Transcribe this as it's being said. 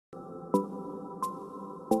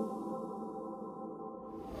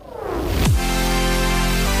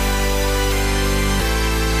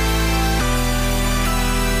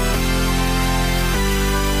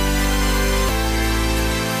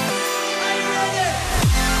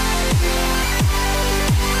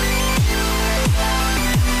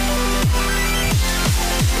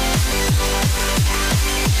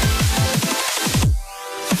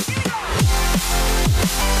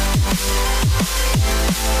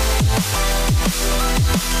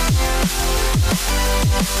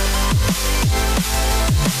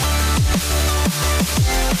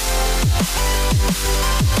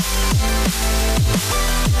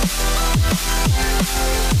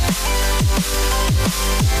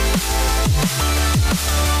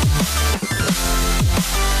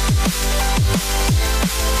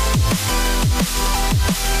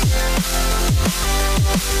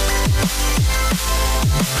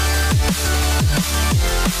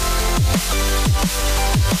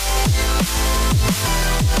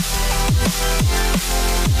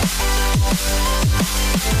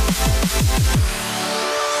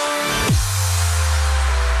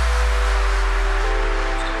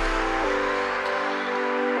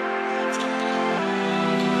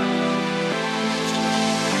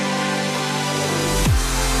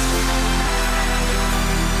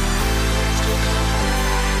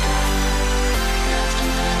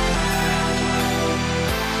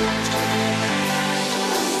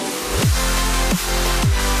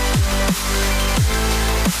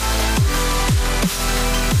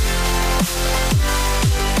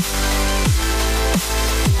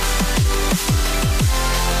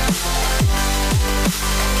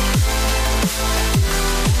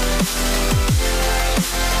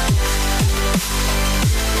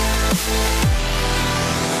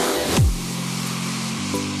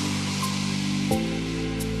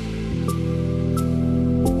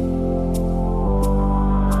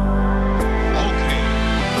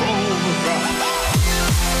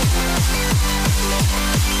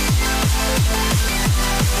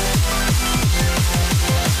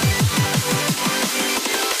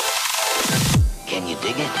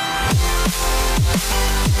Dig it?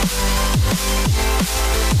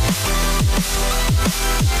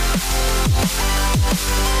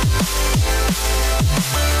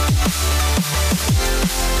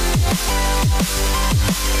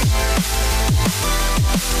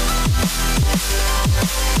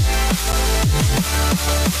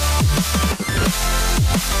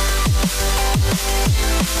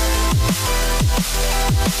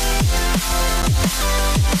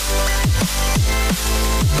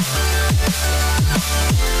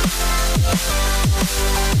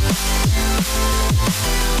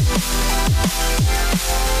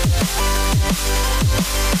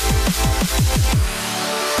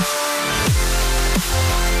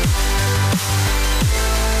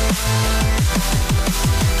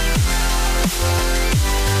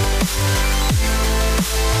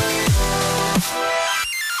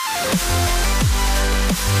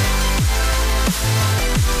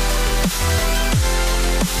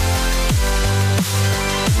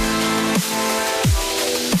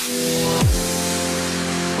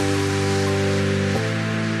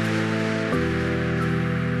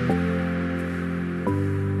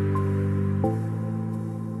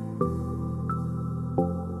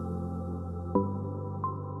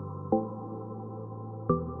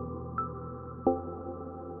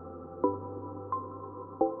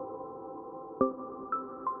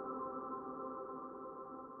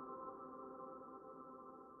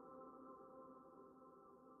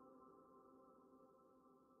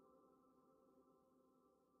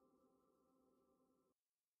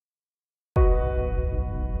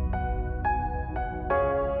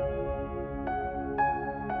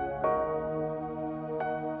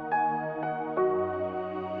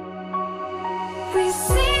 We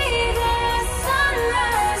see the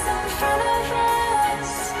sunrise in front of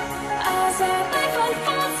us. As our life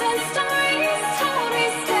unfolds and stories told, we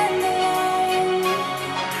stand alone.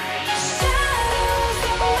 Shadows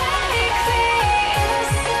that make the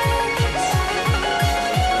innocent,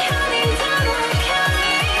 counting down, we're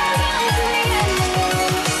counting down to the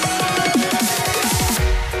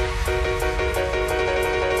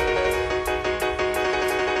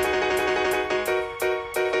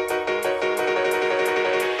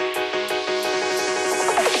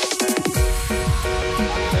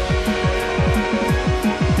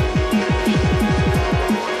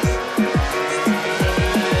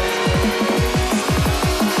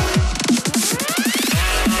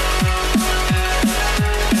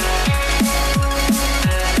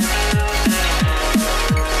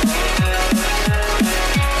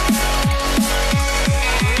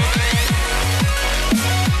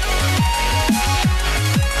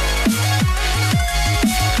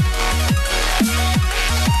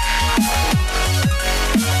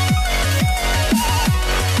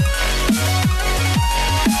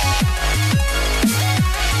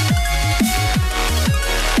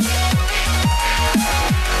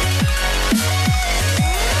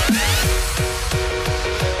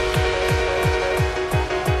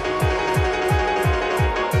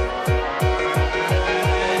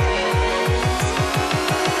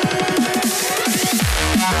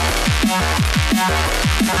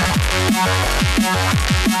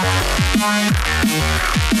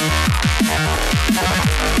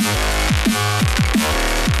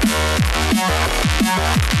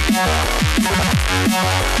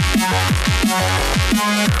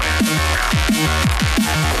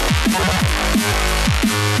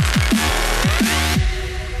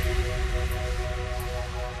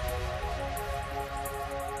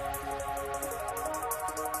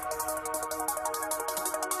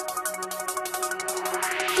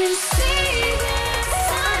We see the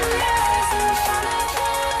sunrise in front of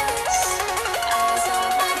us. As our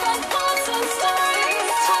life unfolds and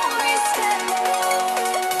stories told, we stand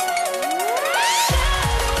alone.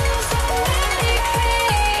 Shadows that make the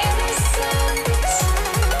innocent,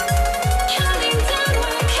 counting down, we're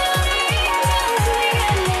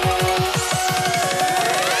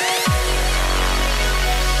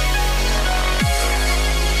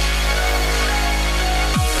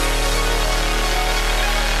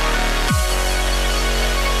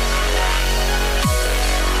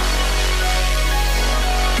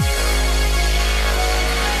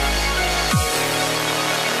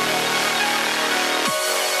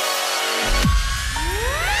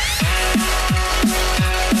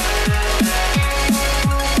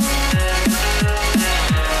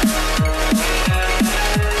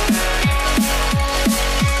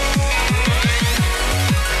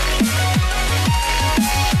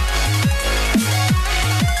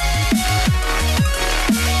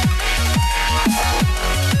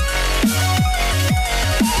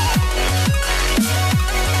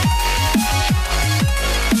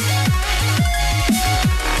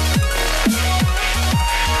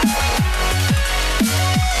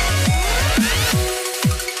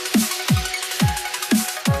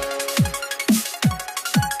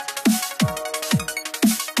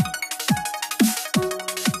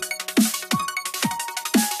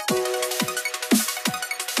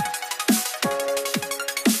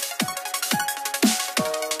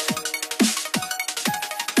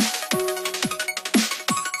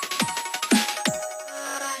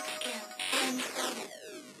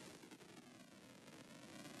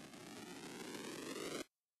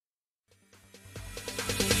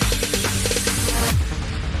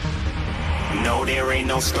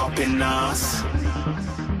stopping us.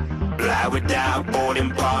 Fly without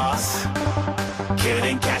boarding pass.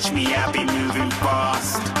 Couldn't catch me, I'll be moving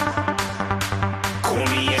fast. Call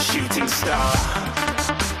me a shooting star.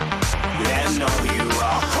 Let 'em know who you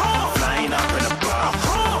are. Flying up in a bar.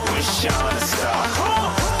 Wish on a star.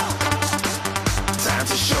 Time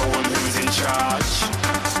to show 'em who's in charge.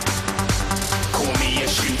 Call me a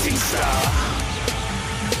shooting star.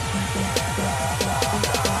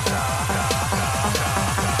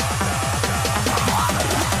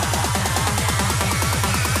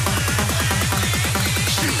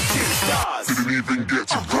 Didn't even get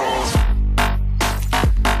to cross.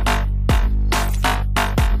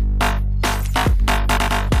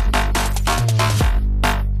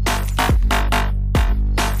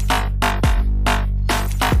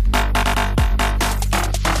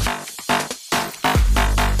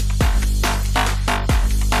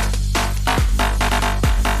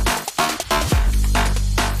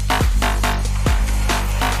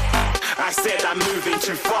 I said I'm moving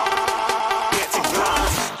too far. Get to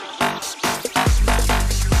glass.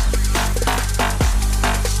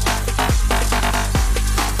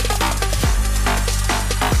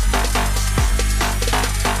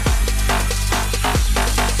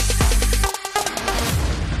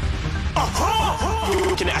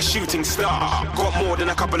 Looking at a shooting star. Got more than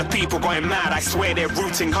a couple of people going mad. I swear they're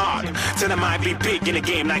rooting hard. Tell them I'd be big in the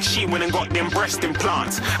game like she went and got them breast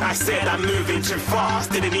implants. I said I'm moving too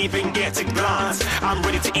fast. Didn't even get to glance. I'm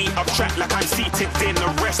ready to eat up track like I'm seated in a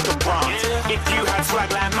restaurant. If you had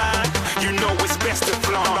swag like mine, you know it's best to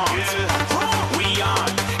flaunt. We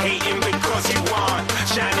aren't hating because you aren't.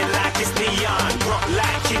 Shining like it's neon. Rock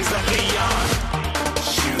like kings of Leon.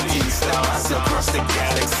 Shooting stars across the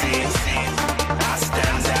galaxy. I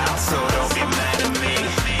stand out, so don't be mad at me.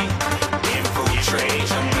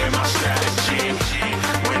 Infiltrate, I'm with my strategy.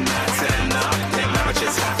 When I turn up, then I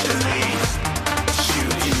just have to leave.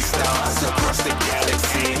 Shooting stars across the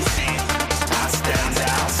galaxy. I stand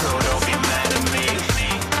out, so don't be mad at me.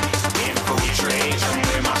 Infiltrate, I'm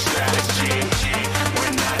with my strategy.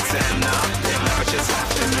 When I turn up, then I just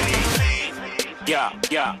have to leave.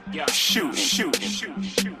 Yeah, shoot, shoot.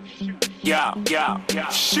 Yeah,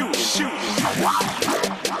 shoot, shoot.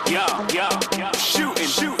 Yeah, shooting,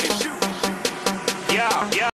 shooting. Yeah.